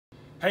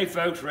Hey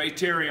folks, Ray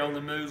Terry on the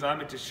move. I'm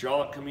at the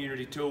Charlotte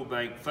Community Tool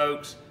Bank.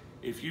 Folks,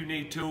 if you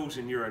need tools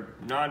and you're a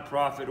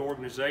nonprofit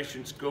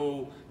organization,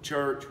 school,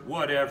 church,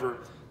 whatever,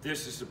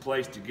 this is the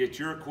place to get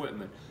your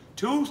equipment.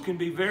 Tools can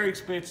be very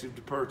expensive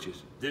to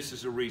purchase. This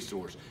is a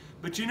resource.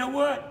 But you know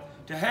what?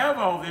 To have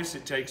all this,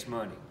 it takes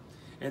money.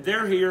 And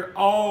they're here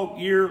all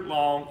year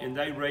long and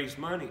they raise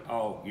money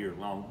all year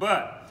long.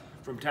 But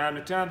from time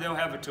to time, they'll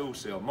have a tool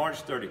sale.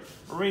 March 30th.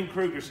 Maureen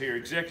Kruger's here,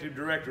 Executive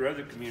Director of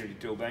the Community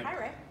Tool Bank. Hi,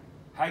 Ray.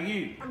 How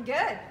you? I'm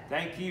good.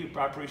 Thank you.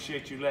 I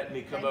appreciate you letting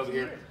me come Thank over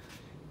you. here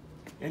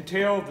and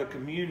tell the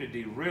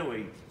community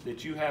really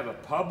that you have a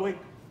public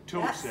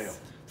tool Yes. sale.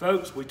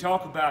 Folks, we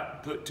talk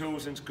about put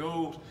tools in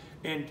schools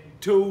and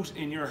tools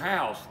in your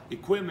house,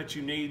 equipment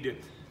you need to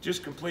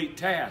just complete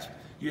tasks.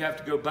 You have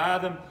to go buy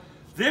them.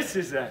 This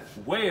is a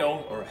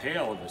whale or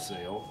hell of a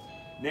sale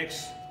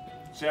next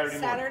Saturday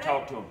morning.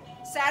 Talk to them.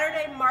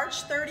 Saturday,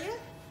 March 30th,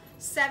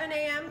 7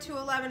 a.m. to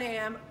 11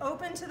 a.m.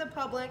 Open to the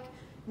public.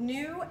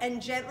 New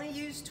and gently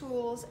used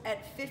tools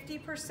at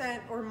 50%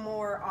 or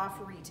more off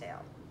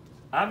retail.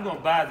 I'm going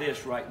to buy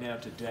this right now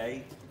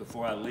today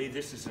before I leave.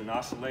 This is an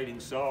oscillating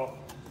saw.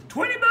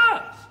 20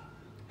 bucks!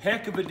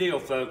 Heck of a deal,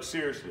 folks,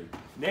 seriously.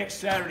 Next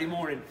Saturday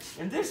morning,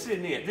 and this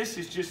isn't it. This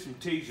is just some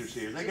teasers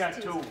here. They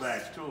got tool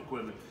bags, tool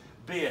equipment,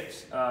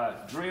 bits,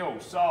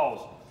 drills, saws.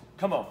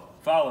 Come on,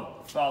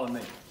 follow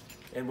me.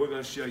 And we're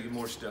going to show you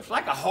more stuff.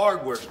 Like a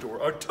hardware store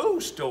or tool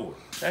store.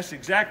 That's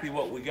exactly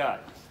what we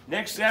got.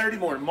 Next Saturday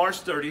morning,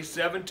 March 30th,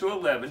 7 to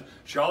 11,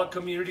 Charlotte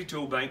Community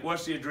Tool Bank.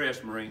 What's the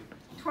address, Maureen?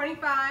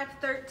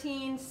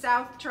 2513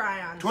 South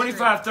Tryon Street.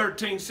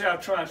 2513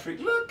 South Tryon Street.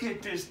 Look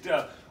at this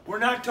stuff. We're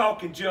not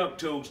talking junk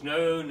tools.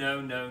 No.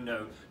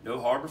 No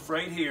Harbor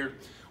Freight here.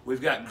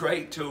 We've got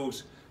great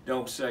tools.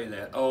 Don't say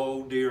that.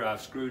 Oh dear,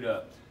 I've screwed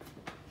up.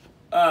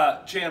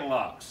 Channel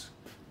locks,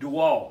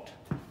 DeWalt,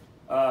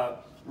 I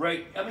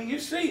mean, you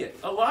see it.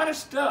 A lot of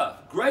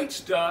stuff. Great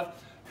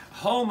stuff.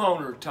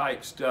 Homeowner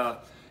type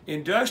stuff.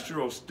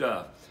 Industrial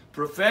stuff.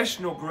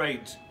 Professional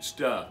grade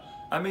stuff.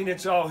 I mean,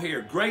 it's all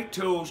here. Great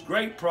tools,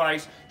 great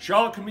price.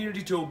 Charlotte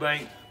Community Tool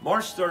Bank,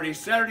 March 30th,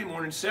 Saturday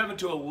morning, 7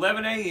 to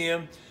 11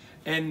 a.m.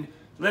 And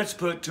let's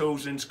put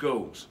tools in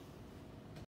schools.